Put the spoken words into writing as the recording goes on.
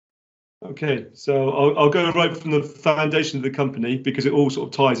Okay, so I'll go right from the foundation of the company because it all sort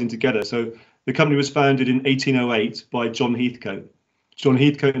of ties in together. So the company was founded in 1808 by John Heathcoat. John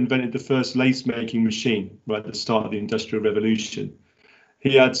Heathcoat invented the first lace making machine right at the start of the Industrial Revolution.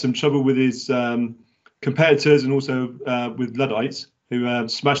 He had some trouble with his competitors and also with Luddites who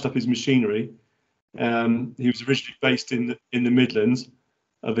smashed up his machinery. He was originally based in the Midlands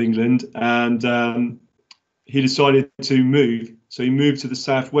of England, and he decided to move. So he moved to the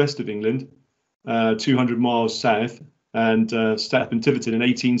southwest of England, 200 miles south, and set up in Tiverton in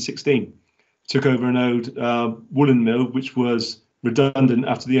 1816. Took over an old woolen mill, which was redundant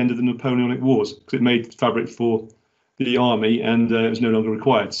after the end of the Napoleonic Wars, because it made fabric for the army, and it was no longer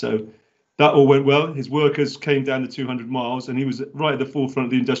required. So that all went well. His workers came down the 200 miles, and he was right at the forefront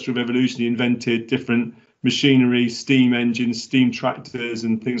of the Industrial Revolution. He invented different machinery, steam engines, steam tractors,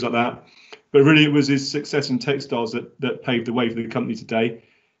 and things like that. But really, it was his success in textiles that paved the way for the company today.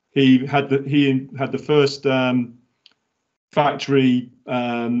 He had the first factory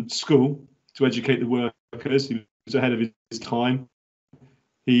school to educate the workers. He was ahead of his time.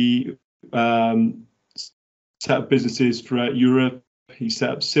 He set up businesses throughout Europe. He set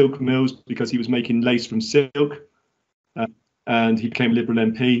up silk mills because he was making lace from silk, and he became a Liberal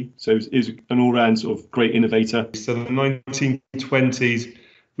MP. So he was an all-round sort of great innovator. So in the 1920s,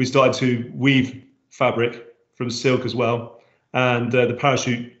 we started to weave fabric from silk as well, and the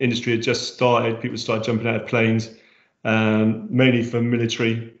parachute industry had just started. People started jumping out of planes, mainly for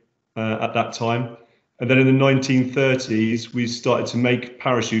military at that time. And then in the 1930s, we started to make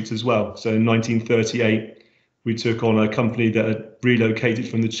parachutes as well. So in 1938, we took on a company that had relocated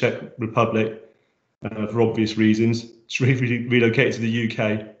from the Czech Republic for obvious reasons. It's relocated to the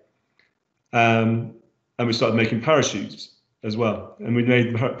UK, and we started making parachutes as well. And we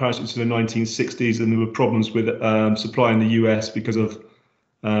made parachutes in the 1960s, and there were problems with supplying the US because of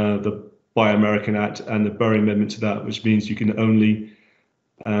the Buy American Act and the Burry Amendment to that, which means you can only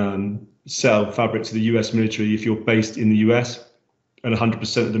sell fabric to the US military if you're based in the US, and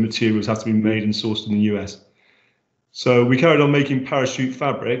 100% of the materials have to be made and sourced in the US. So we carried on making parachute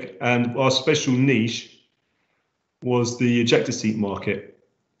fabric, and our special niche was the ejector seat market.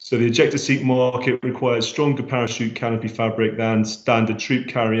 So the ejector seat market requires stronger parachute canopy fabric than standard troop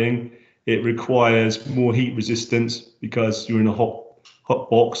carrying. It requires more heat resistance because you're in a hot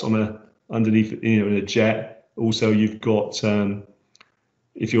box underneath, in a jet. Also, you've got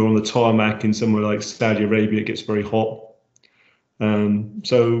if you're on the tarmac in somewhere like Saudi Arabia, it gets very hot.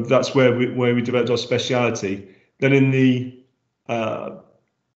 So that's where we developed our speciality. Then in the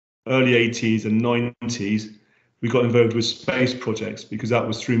early 80s and 90s, we got involved with space projects because that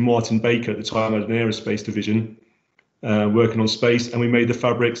was through Martin Baker at the time. I had an aerospace division working on space, and we made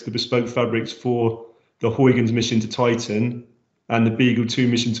the bespoke fabrics for the Huygens mission to Titan and the Beagle 2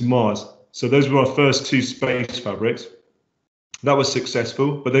 mission to Mars. So those were our first two space fabrics. That was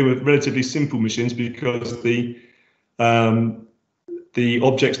successful, but they were relatively simple missions because the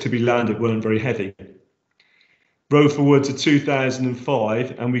objects to be landed weren't very heavy. Roll forward to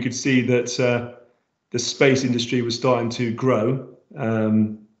 2005, and we could see that the space industry was starting to grow,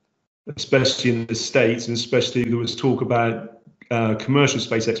 especially in the States, and especially there was talk about commercial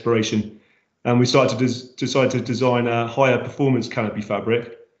space exploration. And we started to decide to design a higher performance canopy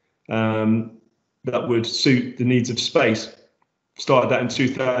fabric that would suit the needs of space. Started that in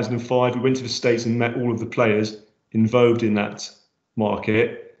 2005. We went to the States and met all of the players involved in that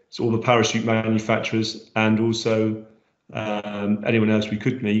market. So all the parachute manufacturers and also anyone else we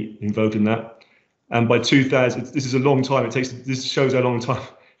could meet involved in that. And by 2000, this is a long time. This shows how long time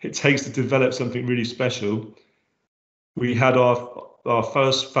it takes to develop something really special. We had our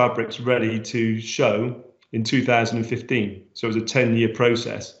first fabrics ready to show in 2015. So it was a 10-year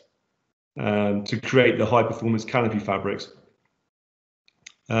process to create the high performance canopy fabrics.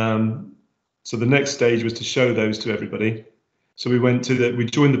 So the next stage was to show those to everybody. So we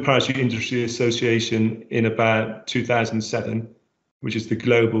joined the Parachute Industry Association in about 2007, which is the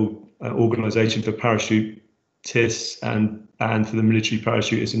global organization for parachutists and for the military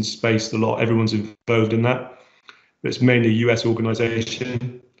parachutists in space. Everyone's involved in that. But it's mainly a US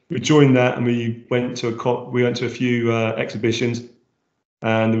organization. We joined that, and we went to a few exhibitions,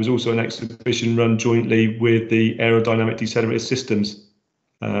 and there was also an exhibition run jointly with the Aerodynamic Decelerated Systems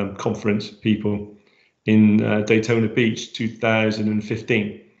conference people in Daytona Beach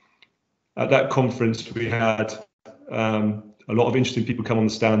 2015. At that conference, we had a lot of interesting people come on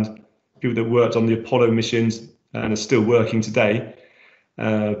the stand, people that worked on the Apollo missions and are still working today,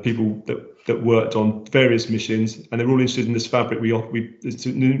 people that worked on various missions, and they're all interested in this fabric. It's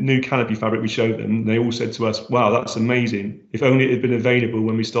a new canopy fabric we showed them. They all said to us, wow, that's amazing. If only it had been available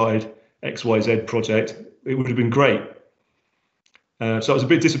when we started XYZ project, it would have been great. So I was a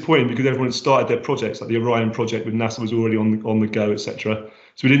bit disappointed because everyone had started their projects, like the Orion project with NASA was already on the go, etc.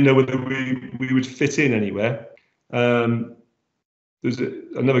 So we didn't know whether we would fit in anywhere. There's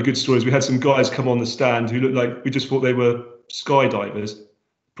another good story is we had some guys come on the stand who looked like we just thought they were skydivers,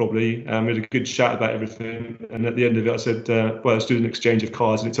 probably. We had a good chat about everything, and at the end of it, I said, "Well, let's do an exchange of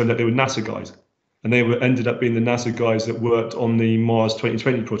cards," and it turned out they were NASA guys, and they ended up being the NASA guys that worked on the Mars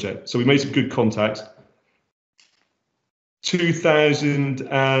 2020 project. So we made some good contacts.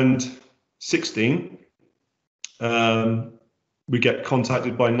 2016, we get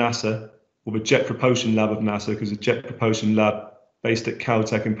contacted by NASA, or the Jet Propulsion Lab of NASA, because the Jet Propulsion Lab based at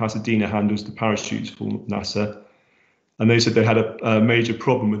Caltech in Pasadena handles the parachutes for NASA. And they said they had a major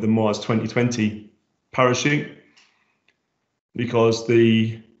problem with the Mars 2020 parachute because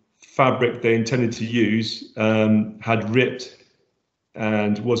the fabric they intended to use had ripped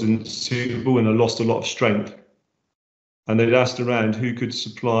and wasn't suitable and had lost a lot of strength. And they'd asked around who could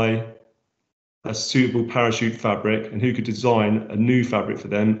supply a suitable parachute fabric and who could design a new fabric for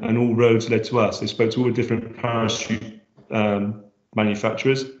them, and all roads led to us. They spoke to all the different parachute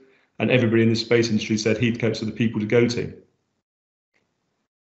manufacturers, and everybody in the space industry said Heathcoats are the people to go to.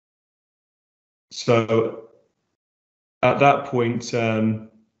 So at that point,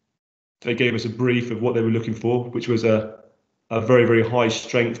 they gave us a brief of what they were looking for, which was a very, very high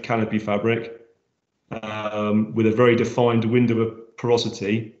strength canopy fabric with a very defined window of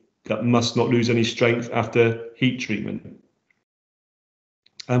porosity that must not lose any strength after heat treatment.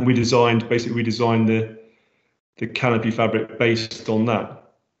 And we designed the canopy fabric based on that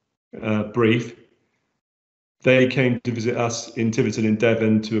brief. They came to visit us in Tiverton in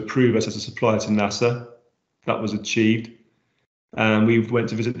Devon to approve us as a supplier to NASA. That was achieved. And we went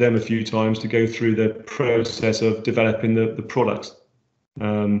to visit them a few times to go through the process of developing the products,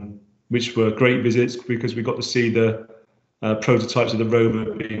 which were great visits because we got to see the prototypes of the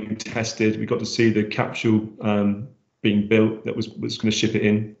rover being tested. We got to see the capsule being built that was going to ship it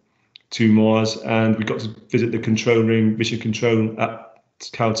in to Mars, and we got to visit the control room, mission control at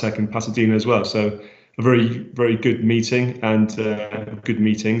Caltech in Pasadena as well. So a very, very good meeting and good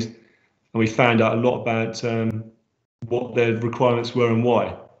meetings. And we found out a lot about what their requirements were and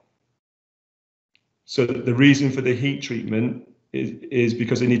why. So the reason for the heat treatment is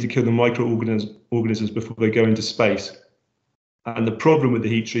because they need to kill the microorganisms before they go into space. And the problem with the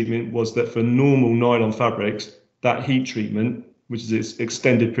heat treatment was that for normal nylon fabrics, that heat treatment, which is this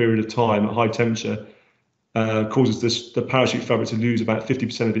extended period of time at high temperature, causes the parachute fabric to lose about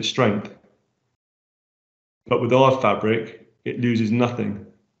 50% of its strength. But with our fabric, it loses nothing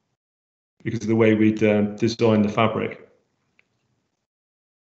because of the way we'd designed the fabric.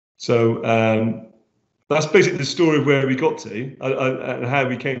 So that's basically the story of where we got to and how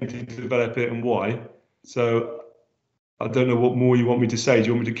we came to develop it and why. So I don't know what more you want me to say. Do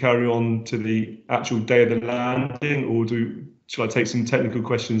you want me to carry on to the actual day of the landing, or shall I take some technical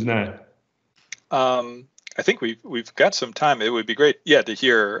questions now? I think we've got some time. It would be great, to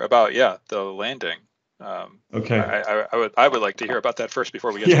hear about the landing. Okay. I would like to hear about that first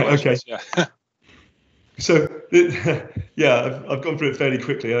before we get to questions. Okay. Yeah. So I've gone through it fairly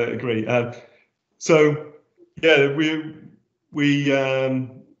quickly. I agree. We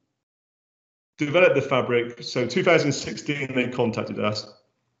developed the fabric. So 2016, they contacted us.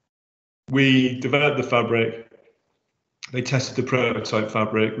 We developed the fabric. They tested the prototype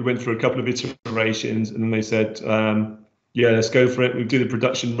fabric. We went through a couple of iterations, and then they said, let's go for it. We did a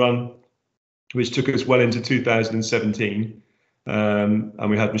production run, which took us well into 2017. And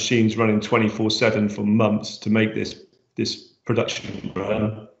we had machines running 24/7 for months to make this production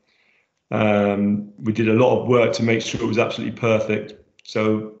run. We did a lot of work to make sure it was absolutely perfect.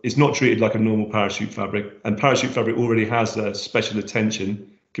 So it's not treated like a normal parachute fabric, and parachute fabric already has a special attention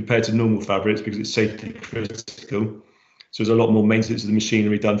compared to normal fabrics because it's safety critical. So there's a lot more maintenance of the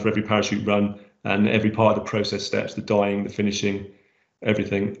machinery done for every parachute run, and every part of the process steps, the dyeing, the finishing,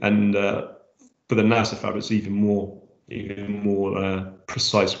 everything. And for the NASA fabrics, even more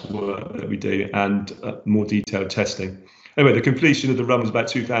precise work that we do, and more detailed testing. Anyway, the completion of the run was about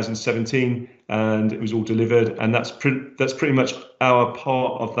 2017, and it was all delivered, and that's pretty much our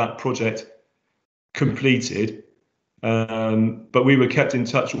part of that project completed. But we were kept in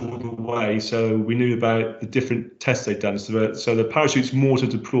touch all the way, so we knew about the different tests they'd done. So the parachute's mortar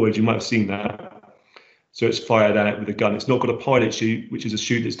deployed, you might have seen that. So it's fired out with a gun. It's not got a pilot chute, which is a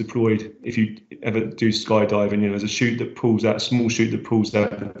chute that's deployed if you ever do skydiving. There's a chute that pulls out, a small chute that pulls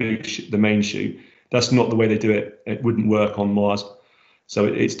out the main chute. That's not the way they do it. It wouldn't work on Mars. So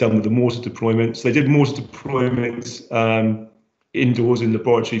it's done with the mortar deployment. So they did mortar deployments indoors in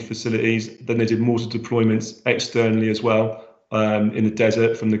laboratory facilities. Then they did mortar deployments externally as well, in the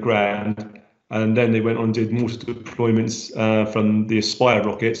desert from the ground. And then they went on and did mortar deployments from the Aspire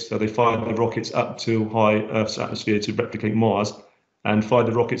rockets. So they fired the rockets up to high Earth's atmosphere to replicate Mars, and fired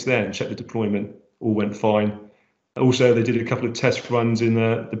the rockets there and checked the deployment. All went fine. Also, they did a couple of test runs in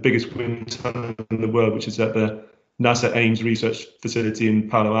the biggest wind tunnel in the world, which is at the NASA Ames Research Facility in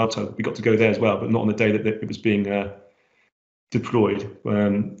Palo Alto. We got to go there as well, but not on the day that it was being deployed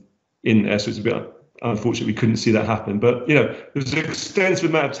in there. So it's a bit unfortunate we couldn't see that happen. But, you know, there was an extensive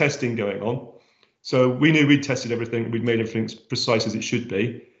amount of testing going on. So we knew we'd tested everything, we'd made everything as precise as it should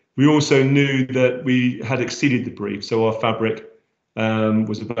be. We also knew that we had exceeded the brief. So our fabric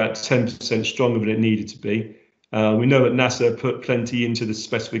was about 10% stronger than it needed to be. We know that NASA put plenty into the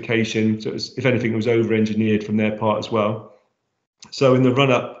specification, so if anything, it was over-engineered from their part as well. So in the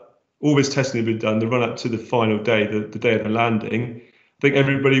run-up, all this testing had been done, the run-up to the final day, the day of the landing, I think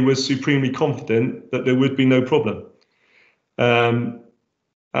everybody was supremely confident that there would be no problem. And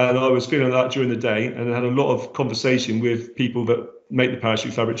I was feeling that during the day, and I had a lot of conversation with people that make the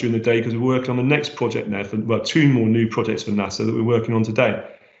parachute fabric during the day, because we're working on the next project now, for, well, 2 more new projects for NASA that we're working on today.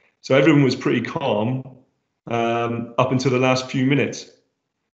 So everyone was pretty calm up until the last few minutes.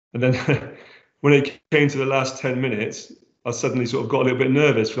 And then when it came to the last 10 minutes, I suddenly sort of got a little bit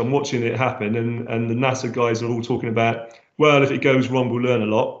nervous, because I'm watching it happen, and the NASA guys are all talking about, well, if it goes wrong, we'll learn a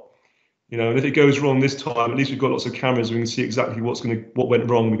lot. You know, and if it goes wrong this time, at least we've got lots of cameras, we can see exactly what went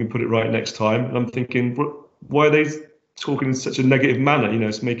wrong, we can put it right next time. And I'm thinking, why are they talking in such a negative manner? You know,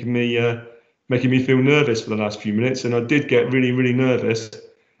 it's making me feel nervous for the last few minutes. And I did get really, really nervous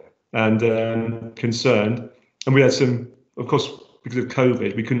and concerned. And we had some, of course, because of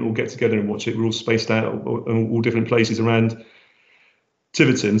COVID, we couldn't all get together and watch it. We're all spaced out in all different places around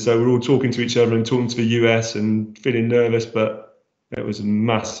Tiverton. So we're all talking to each other and talking to the US and feeling nervous, but it was a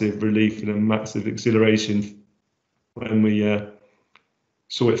massive relief and a massive exhilaration when we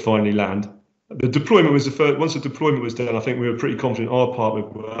saw it finally land. The deployment was the first. Once the deployment was done, I think we were pretty confident our part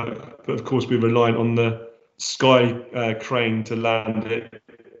would work. But of course, we were reliant on the sky crane to land it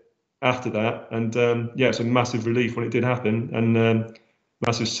after that. And yeah, it's a massive relief when it did happen, and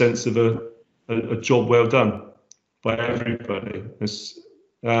massive sense of a job well done by everybody.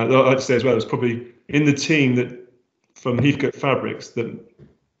 I'd say as well, it's probably in the team that from Heathcoat Fabrics that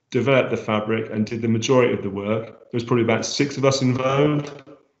developed the fabric and did the majority of the work. There was probably about 6 of us involved,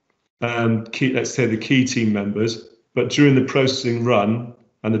 let's say the key team members. But during the processing run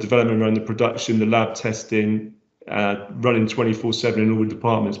and the development run, the production, the lab testing, running 24/7 in all the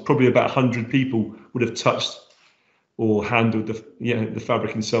departments, probably about 100 people would have touched or handled the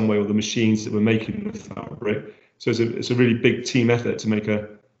fabric in some way, or the machines that were making the fabric. So it's a really big team effort to make a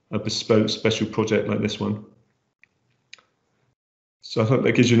bespoke special project like this one. So I hope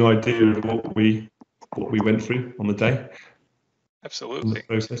that gives you an idea of what we went through on the day. Absolutely.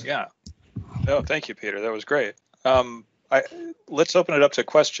 Yeah. No, thank you, Peter. That was great. Let's open it up to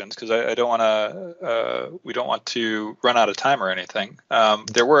questions, because I don't want to. We don't want to run out of time or anything.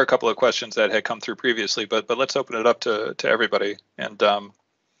 There were a couple of questions that had come through previously, but let's open it up to everybody and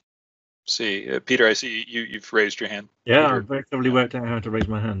see. Peter, I see you've raised your hand. Yeah, Peter. I've very cleverly worked out how to raise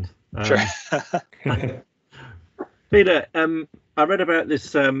my hand. Sure. Peter, I read about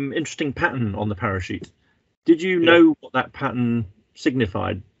this interesting pattern on the parachute. Did you know what that pattern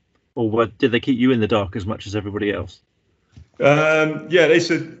signified, or did they keep you in the dark as much as everybody else? Yeah, they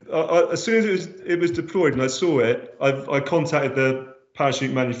said as soon as it was deployed and I saw it, I contacted the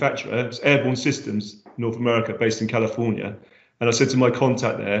parachute manufacturer. It was Airborne Systems, North America, based in California, and I said to my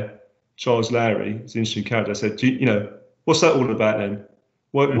contact there, Charles Lowry, he's an interesting character. I said, you know, what's that all about then?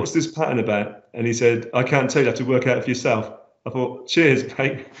 What's this pattern about? And he said, I can't tell you, have to work out for yourself. I thought, cheers,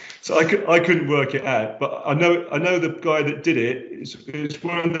 mate. So I couldn't work it out, but I know the guy that did it. It's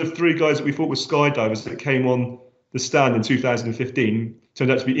one of the 3 guys that we thought were skydivers that came on the stand in 2015.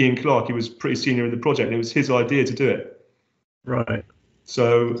 Turned out to be Ian Clark. He was pretty senior in the project, and it was his idea to do it. Right.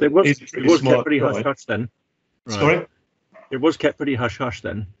 So it was kept pretty hush hush then. Right. Sorry. It was kept pretty hush hush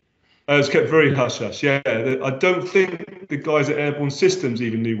then. It was kept very hush hush. Yeah, I don't think the guys at Airborne Systems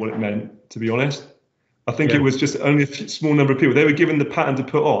even knew what it meant, to be honest. I think it was just only a small number of people. They were given the pattern to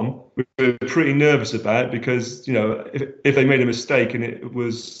put on. We were pretty nervous about it, because, you know, if they made a mistake and it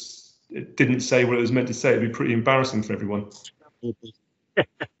didn't say what it was meant to say, it'd be pretty embarrassing for everyone.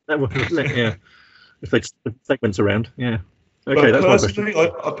 That would, yeah. If the segments around, yeah. Okay, that's my question.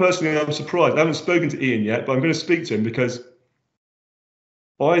 Personally, I'm surprised. I haven't spoken to Ian yet, but I'm going to speak to him, because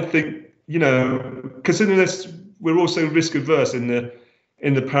I think, you know, considering this, we're also risk adverse in the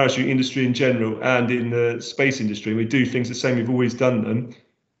in the parachute industry in general and in the space industry, we do things the same we've always done them.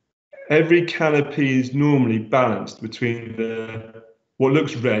 Every canopy is normally balanced between what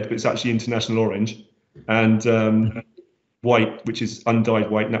looks red, but it's actually international orange, and white, which is undyed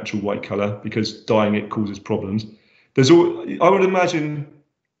white, natural white color, because dyeing it causes problems. I would imagine,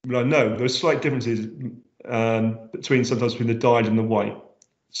 well, no, there's slight differences sometimes between the dyed and the white.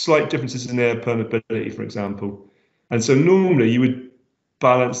 Slight differences in air permeability, for example. And so normally you would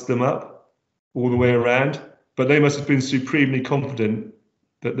balance them up all the way around, but they must have been supremely confident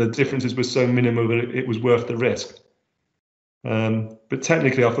that the differences were so minimal that it was worth the risk. But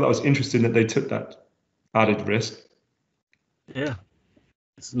technically, I thought that was interesting that they took that added risk. Yeah,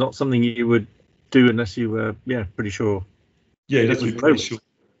 it's not something you would do unless you were, pretty sure. Yeah, that's pretty sure.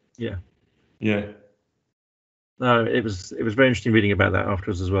 Yeah. Yeah. No, it was very interesting reading about that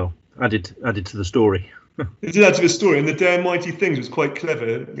afterwards as well. Added to the story. It did add to the story, and the Dare Mighty Things was quite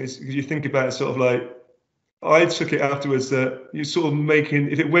clever, because you think about it, sort of like, I took it afterwards that you're sort of making,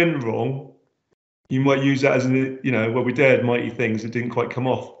 if it went wrong, you might use that as we dared mighty things. It didn't quite come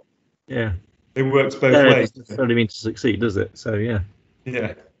off. Yeah. It works both ways. It doesn't necessarily mean to succeed, does it? So, yeah.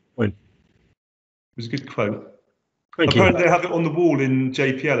 Yeah. Point. It was a good quote. Thank Apparently you. they have it on the wall in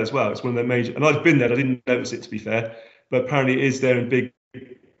JPL as well. It's one of their major, and I've been there, I didn't notice it, to be fair, but apparently it is there in big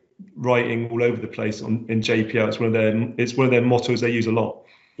writing all over the place in JPL. It's one of their mottos they use a lot.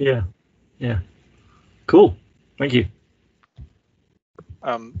 Yeah. Yeah. Cool. Thank you.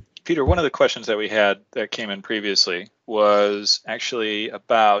 Peter, one of the questions that we had that came in previously was actually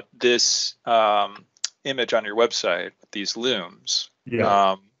about this image on your website, these looms.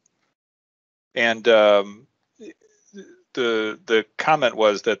 Yeah. The comment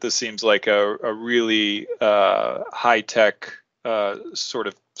was that this seems like a really high-tech sort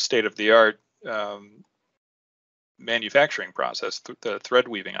of state-of-the-art manufacturing process, the thread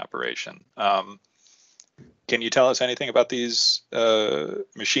weaving operation. Can you tell us anything about these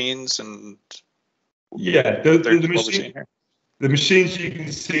machines and? Yeah, the machines you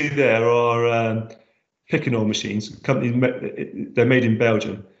can see there are Picanol machines. They're made in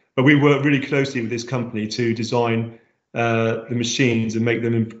Belgium, but we work really closely with this company to design the machines and make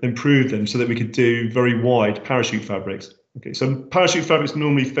them improve them so that we could do very wide parachute fabrics. Okay, so parachute fabrics are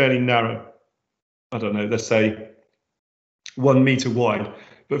normally fairly narrow. I don't know, let's say 1 meter wide.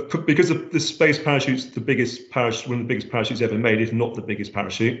 But because the space parachute's one of the biggest parachutes ever made, if not the biggest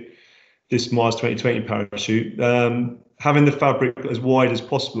parachute, this Mars 2020 parachute, having the fabric as wide as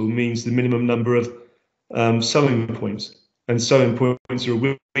possible means the minimum number of sewing points. And sewing points are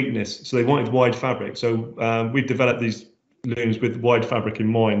a weakness. So they wanted wide fabric. So we've developed these looms with wide fabric in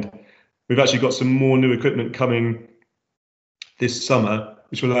mind. We've actually got some more new equipment coming this summer,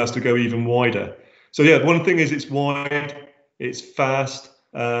 which will allow us to go even wider. So yeah, one thing is it's wide, it's fast,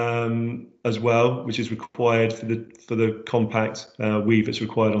 as well, which is required for the compact weave that's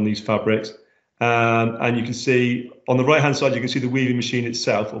required on these fabrics. And you can see on the right hand side, you can see the weaving machine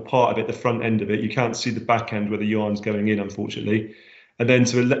itself, or part of it, the front end of it. You can't see the back end where the yarn's going in, unfortunately. And then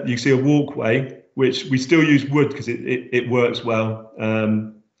you see a walkway, which we still use wood because it works well,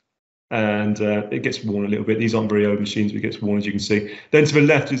 and it gets worn a little bit. These aren't very old machines, but it gets worn, as you can see. Then to the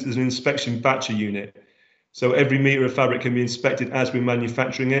left there's an inspection batcher unit. So every meter of fabric can be inspected as we're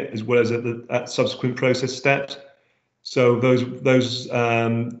manufacturing it, as well as at subsequent process steps. So those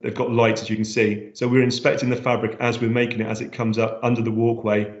they've got lights, as you can see. So we're inspecting the fabric as we're making it, as it comes up under the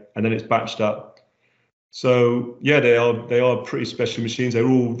walkway, and then it's batched up. So yeah, they are pretty special machines. They're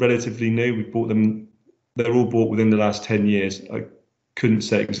all relatively new. We bought them. They're all bought within the last 10 years. I couldn't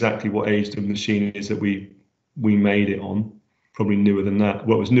say exactly what age the machine is that we made it on. Probably newer than that.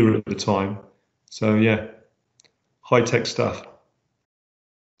 Well, it was newer at the time. So yeah. High-tech stuff.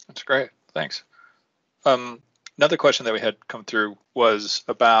 That's great. Thanks. Another question that we had come through was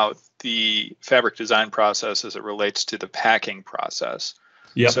about the fabric design process as it relates to the packing process.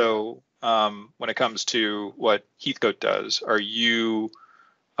 Yeah. So when it comes to what Heathcoat does, are you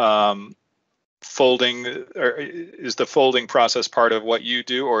folding, or is the folding process part of what you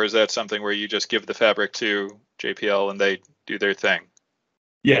do, or is that something where you just give the fabric to JPL and they do their thing?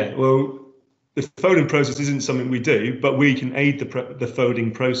 Yeah, well, the folding process isn't something we do, but we can aid the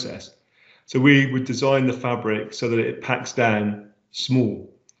folding process. So we would design the fabric so that it packs down small.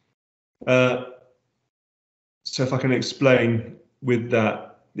 So if I can explain with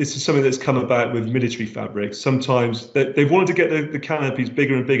that, this is something that's come about with military fabrics. Sometimes they've wanted to get the canopies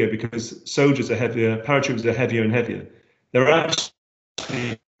bigger and bigger because soldiers are heavier, paratroopers are heavier and heavier. They're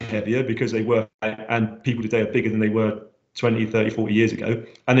actually heavier because they were, and people today are bigger than they were 20, 30, 40 years ago,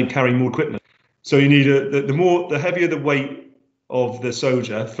 and then carrying more equipment. So you need the heavier the weight of the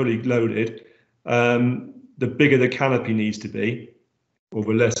soldier, fully loaded, the bigger the canopy needs to be, or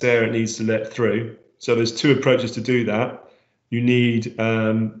the less air it needs to let through. So there's two approaches to do that. You need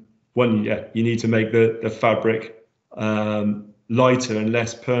you need to make the fabric lighter and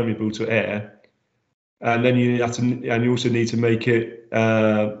less permeable to air, and then you also need to make it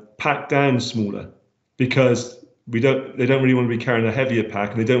pack down smaller, because they don't really want to be carrying a heavier pack,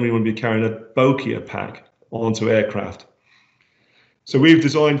 and they don't really want to be carrying a bulkier pack onto aircraft. So we've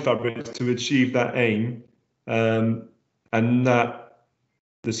designed fabrics to achieve that aim, and that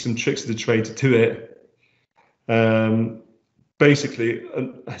there's some tricks of the trade to do it. Basically,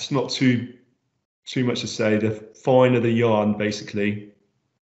 it's not too much to say. The finer the yarn, basically,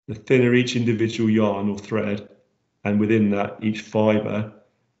 the thinner each individual yarn or thread, and within that, each fibre,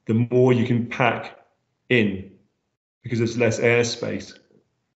 the more you can pack in, because there's less airspace.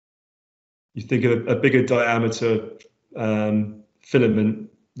 You think of a bigger diameter filament,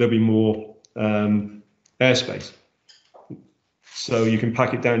 there'll be more airspace. So you can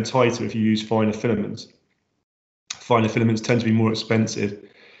pack it down tighter if you use finer filaments. Finer filaments tend to be more expensive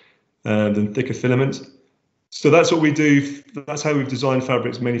than thicker filaments. So that's what we do. That's how we've designed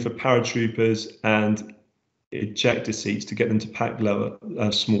fabrics, mainly for paratroopers and ejector seats, to get them to pack lower,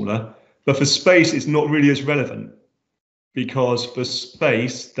 smaller. But for space, it's not really as relevant, because for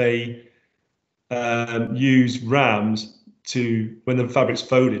space, they use rams to, when the fabric's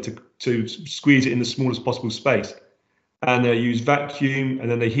folded, to squeeze it in the smallest possible space. And they use vacuum,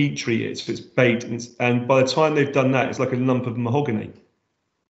 and then they heat treat it, so it's baked. And by the time they've done that, it's like a lump of mahogany.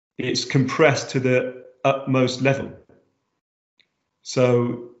 It's compressed to the utmost level.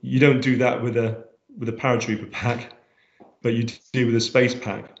 So you don't do that with a paratrooper pack, but you do with a space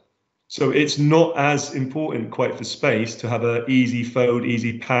pack. So it's not as important quite for space to have an easy fold,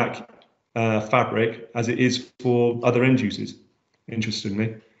 easy pack fabric as it is for other end users,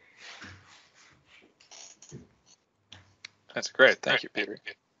 interestingly. That's great. Thank you, Peter.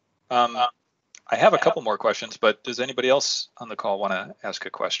 I have a couple more questions, but does anybody else on the call want to ask a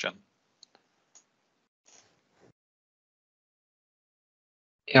question?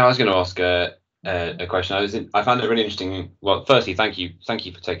 Yeah, I was going to ask a question. I found it really interesting. Well, firstly, thank you for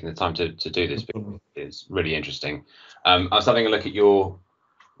taking the time to do this. It's really interesting. I was having a look at your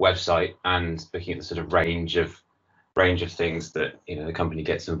website and looking at the sort of range of things that the company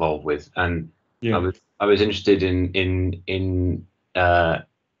gets involved with, and yeah. I was interested in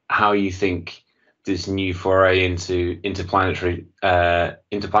how you think this new foray into interplanetary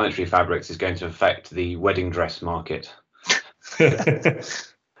fabrics is going to affect the wedding dress market. I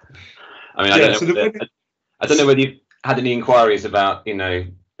mean, I don't know whether you've had any inquiries about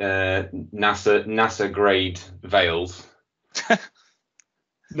NASA grade veils.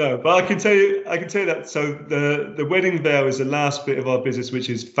 No, but I can tell you that. So the wedding veil is the last bit of our business, which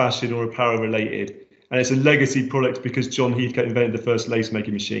is fashion or apparel related. And it's a legacy product because John Heathcote invented the first lace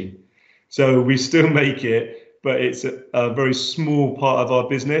making machine. So we still make it, but it's a very small part of our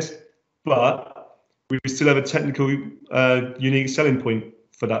business. But we still have a technical unique selling point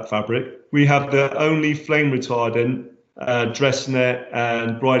for that fabric. We have the only flame retardant dress net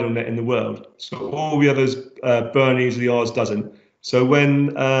and bridal net in the world. So all the others burn easily, ours doesn't. So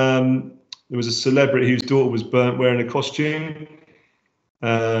when there was a celebrity whose daughter was burnt wearing a costume.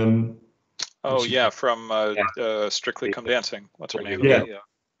 From Strictly Come Dancing. What's her name? Yeah.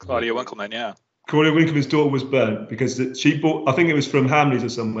 Claudia Winkleman, yeah. Claudia Winkleman's daughter was burnt because she bought, I think it was from Hamleys or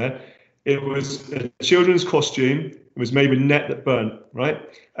somewhere. It was a children's costume. It was made with net that burnt, right?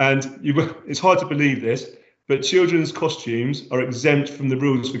 And it's hard to believe this, but children's costumes are exempt from the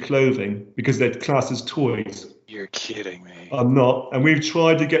rules for clothing because they're classed as toys. You're kidding me. I'm not. And we've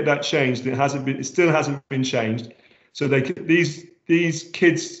tried to get that changed. It still hasn't been changed. So these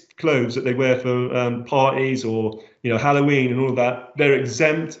kids' clothes that they wear for parties or Halloween and all of that, they're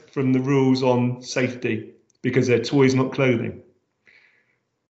exempt from the rules on safety because they're toys, not clothing.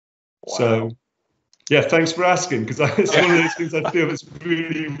 Wow. So, yeah, thanks for asking, because it's one of those things I feel is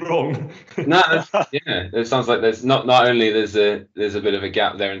really wrong. It sounds like there's not only there's a bit of a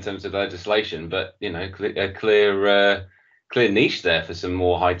gap there in terms of legislation, but a clear niche there for some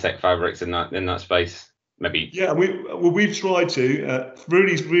more high tech fabrics in that space. Maybe. Yeah, we've tried to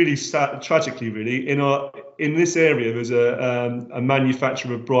really sad, tragically, really in this area. There's a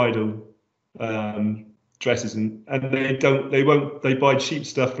manufacturer of bridal dresses, and they buy cheap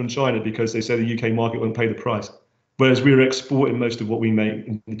stuff from China because they say the UK market won't pay the price. Whereas we're exporting most of what we make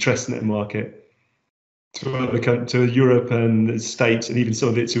in the dress net market to Europe and the States, and even some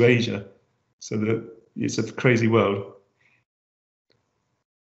of it to Asia. So it's a crazy world.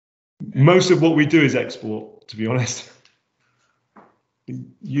 Most of what we do is export, to be honest.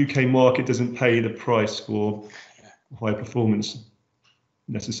 the UK market doesn't pay the price for high performance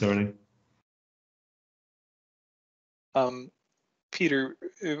necessarily. Peter,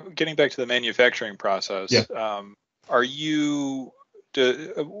 getting back to the manufacturing process, yeah.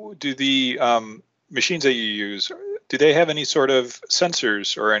 Do the machines that you use, do they have any sort of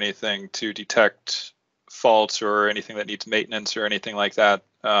sensors or anything to detect faults or anything that needs maintenance or anything like that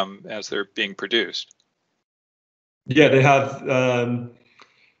as they're being produced? Yeah, they have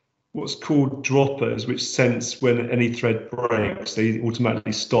what's called droppers, which sense when any thread breaks. They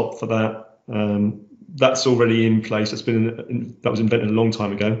automatically stop for that. That's already in place. That was invented a long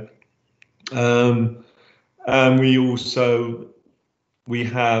time ago. And we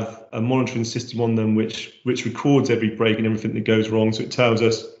have a monitoring system on them which records every break and everything that goes wrong. So it tells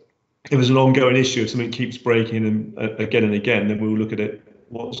us if there's an ongoing issue, if something keeps breaking and again, then we'll look at it,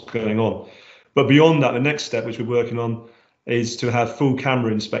 what's going on. But beyond that, the next step, which we're working on, is to have full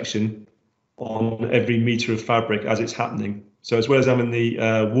camera inspection on every meter of fabric as it's happening. So as well as having the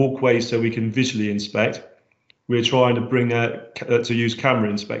walkway so we can visually inspect, we're trying to bring to use camera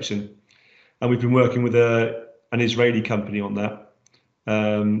inspection. And we've been working with an Israeli company on that.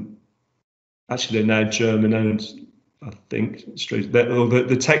 Actually, they're now German owned, I think.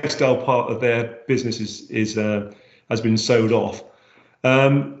 The textile part of their business has been sold off.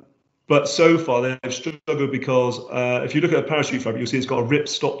 But so far they've struggled because if you look at a parachute fabric, you'll see it's got a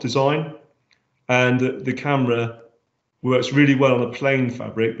rip-stop design, and the camera works really well on a plain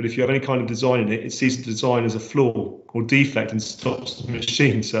fabric. But if you have any kind of design in it, it sees the design as a flaw or defect and stops the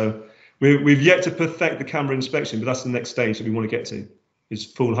machine. So we've yet to perfect the camera inspection, but that's the next stage that we want to get to, is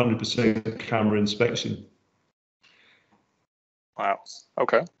full 100% camera inspection. Wow.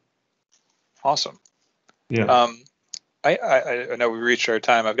 Okay. Awesome. Yeah. I know we reached our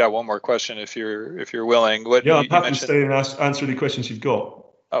time. I've got one more question if you're willing. I'm happy to stay and answer any questions you've got.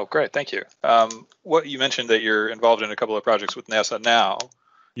 Oh, great. Thank you. What you mentioned that you're involved in a couple of projects with NASA now.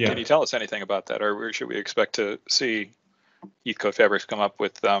 Yeah. Can you tell us anything about that, or should we expect to see Heathcoat Fabrics come up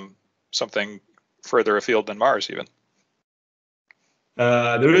with something further afield than Mars even?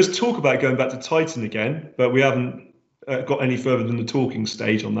 There is talk about going back to Titan again, but we haven't got any further than the talking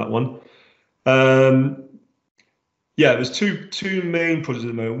stage on that one. Yeah, there's two main projects at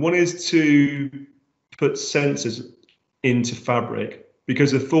the moment. One is to put sensors into fabric,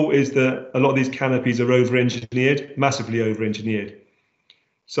 because the thought is that a lot of these canopies are over-engineered, massively over-engineered.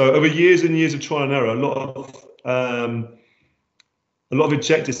 So over years and years of trial and error, a lot of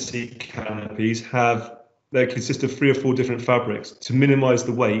ejector seat canopies consist of 3 or 4 different fabrics to minimize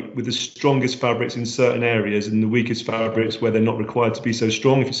the weight, with the strongest fabrics in certain areas and the weakest fabrics where they're not required to be so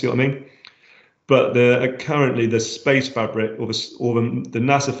strong, if you see what I mean. But currently the space fabric or the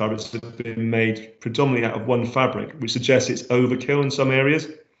NASA fabrics have been made predominantly out of one fabric, which suggests it's overkill in some areas.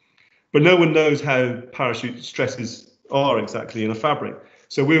 But no one knows how parachute stresses are exactly in a fabric.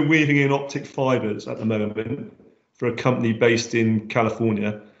 So we're weaving in optic fibers at the moment for a company based in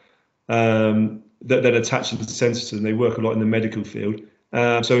California that then attaches the sensors, and they work a lot in the medical field.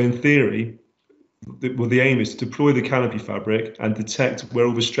 So in theory, the aim is to deploy the canopy fabric and detect where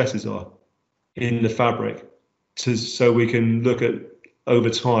all the stresses are in the fabric, so we can look at, over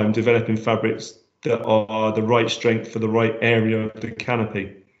time, developing fabrics that are the right strength for the right area of the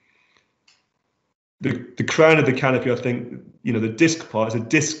canopy. The crown of the canopy, I think, the disc part is a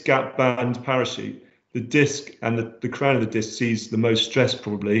disc gap band parachute. The disc and the crown of the disc sees the most stress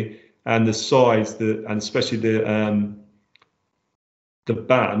probably, and the sides, and especially the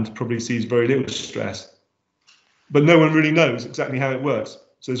band probably sees very little stress. But no one really knows exactly how it works.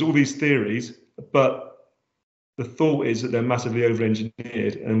 So there's all these theories, but the thought is that they're massively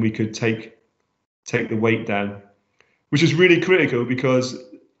over-engineered, and we could take the weight down, which is really critical, because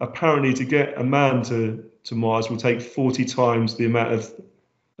apparently to get a man to Mars will take 40 times the amount of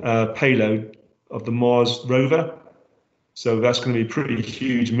payload of the Mars rover. So that's going to be a pretty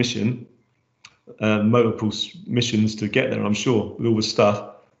huge mission, multiple missions to get there, I'm sure, with all the stuff.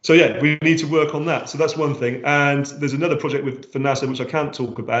 So yeah, we need to work on that. So that's one thing. And there's another project for NASA, which I can't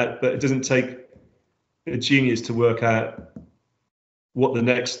talk about, but it doesn't take a genius to work out what the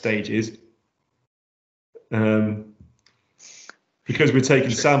next stage is. Because we're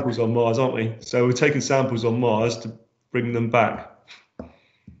taking samples on Mars, aren't we? So we're taking samples on Mars to bring them back.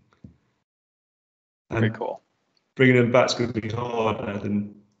 Very cool. Bringing them back is going to be harder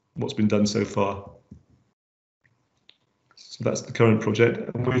than what's been done so far. So that's the current project.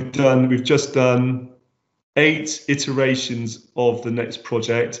 And we've just done 8 iterations of the next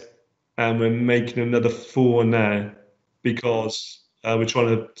project, and we're making another 4 now, because we're trying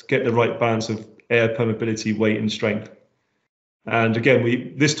to get the right balance of air permeability, weight, and strength. And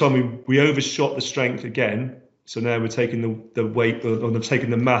again, this time we overshot the strength again. So now we're taking the weight, or they've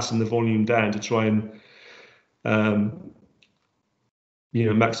taken the mass and the volume down to try and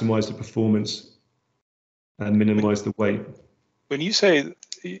maximize the performance and minimize the weight. When you say,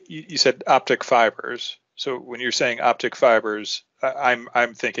 you said optic fibers, so when you're saying optic fibers, I'm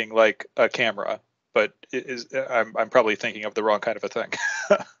thinking like a camera, but I'm probably thinking of the wrong kind of a thing.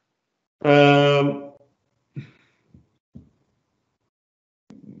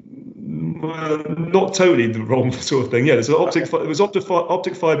 Not totally the wrong sort of thing. Yeah, there's an optic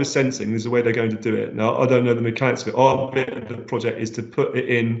fiber sensing. There's a way they're going to do it. Now, I don't know the mechanics of it. Our bit of the project is to put it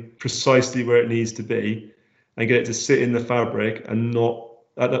in precisely where it needs to be and get it to sit in the fabric and not.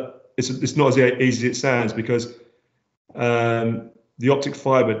 It's not as easy as it sounds, because the optic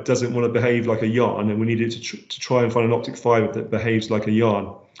fiber doesn't want to behave like a yarn, and we need it to try and find an optic fiber that behaves like a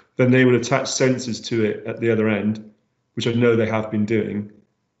yarn. Then they will attach sensors to it at the other end, which I know they have been doing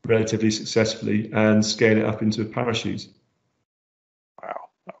relatively successfully, and scale it up into a parachute. Wow.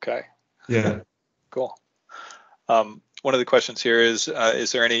 Okay. Yeah. Cool. One of the questions here is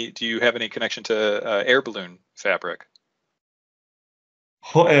there do you have any connection to air balloon fabric?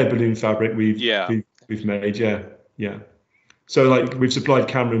 Hot air balloon fabric we've made, yeah. So like we've supplied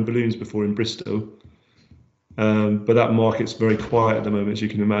Cameron balloons before in Bristol, but that market's very quiet at the moment, as you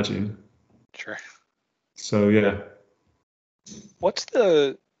can imagine. Sure. So yeah. What's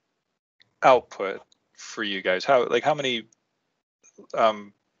the output for you guys? How many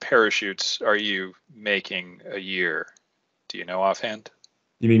parachutes are you making a year? Do you know offhand?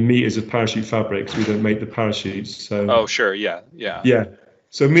 You mean meters of parachute fabrics? We don't make the parachutes, so. Oh, sure, yeah.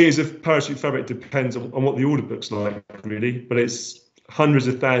 So meters of parachute fabric depends on what the order book's like, really, but it's hundreds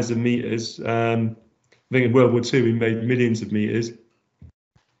of thousands of meters. I think in World War II we made millions of meters,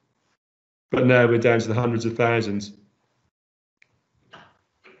 but now we're down to the hundreds of thousands.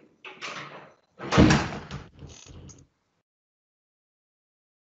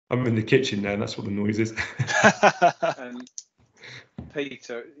 I'm in the kitchen now, and that's what the noise is.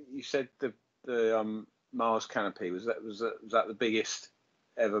 Peter, you said the Mars canopy, was that the biggest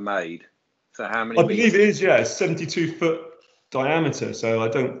ever made? So how many? I believe it is, yeah. It's 72-foot diameter, so I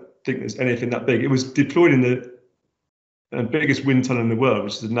don't think there's anything that big. It was deployed in the biggest wind tunnel in the world,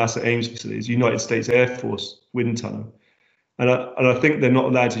 which is the NASA Ames facility, it's United States Air Force wind tunnel, and I think they're not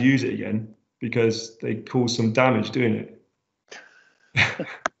allowed to use it again because they caused some damage doing it.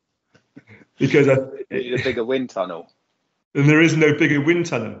 Because you need a bigger wind tunnel. And there is no bigger wind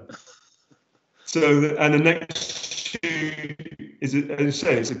tunnel. So, and the next is, as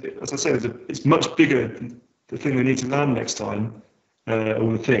I say, it's much bigger than the thing they need to land next time,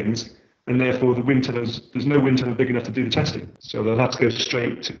 all the things, and therefore there's no wind tunnel big enough to do the testing. So they'll have to go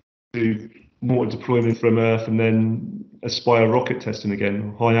straight to more deployment from Earth, and then Aspire rocket testing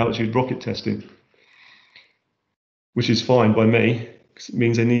again, high altitude rocket testing, which is fine by me, because it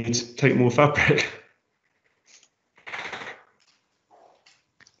means they need to take more fabric.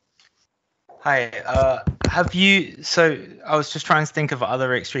 Hi, so I was just trying to think of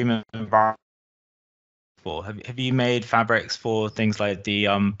other extreme environments. Have you made fabrics for things like the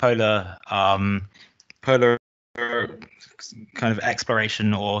polar kind of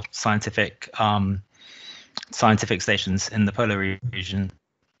exploration or scientific stations in the polar region?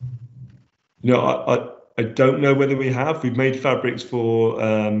 No, I don't know whether we have. We've made fabrics for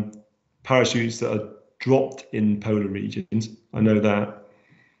parachutes that are dropped in polar regions. I know that.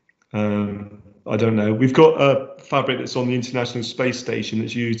 I don't know. We've got a fabric that's on the International Space Station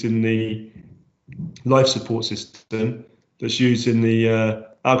that's used in the life support system, that's used in the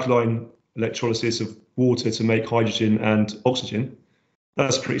alkaline electrolysis of water to make hydrogen and oxygen.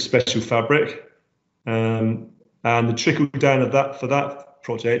 That's a pretty special fabric. And the trickle down of that for that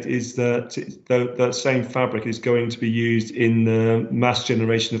project is that that same fabric is going to be used in the mass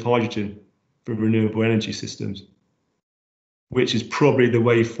generation of hydrogen for renewable energy systems, which is probably the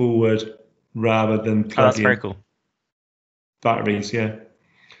way forward rather than plug-in very cool. batteries. Yeah.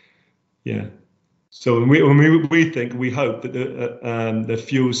 So when we hope that the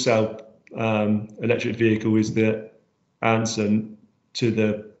fuel cell electric vehicle is the answer to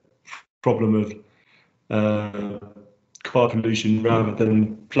the problem of car pollution rather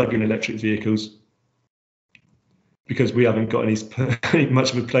than plug-in electric vehicles, because we haven't got any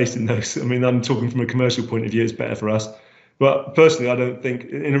much of a place in those. I mean, I'm talking from a commercial point of view, it's better for us. But personally, I don't think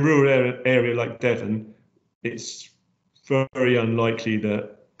in a rural area like Devon, it's very unlikely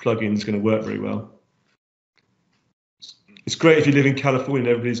that plug-in is going to work very well. It's great if you live in California and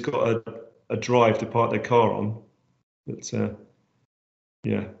everybody's got a drive to park their car on. But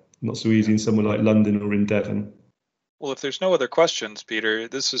yeah, not so easy in somewhere like London or in Devon. Well, if there's no other questions, Peter,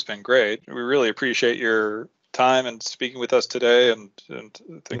 this has been great. We really appreciate your time and speaking with us today, and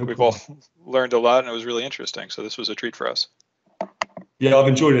I think we've all learned a lot, and it was really interesting. So this was a treat for us. Yeah, I've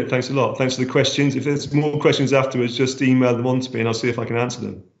enjoyed it. Thanks a lot. Thanks for the questions. If there's more questions afterwards, just email them on to me and I'll see if I can answer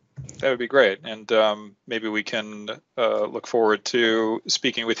them. That would be great. And maybe we can look forward to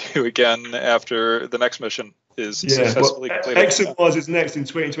speaking with you again after the next mission is successfully completed. ExoMars is next in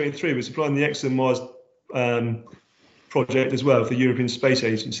 2023. We're supplying the ExoMars project as well for the European Space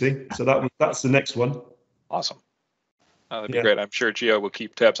Agency. So that's the next one. Awesome. That'd be great. I'm sure Gio will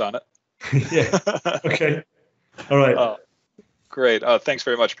keep tabs on it. Yeah. Okay. All right. Great. Thanks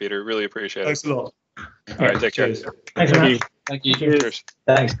very much, Peter. Really appreciate it. Thanks a lot. All right. Take care. Thanks, Matt. Thank you. Cheers.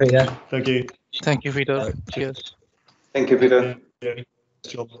 Thanks, Peter. Thank you. Thank you, Peter. Cheers. Thank you, Peter. Yeah. Nice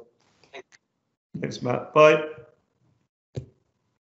job. Thanks, Matt. Bye.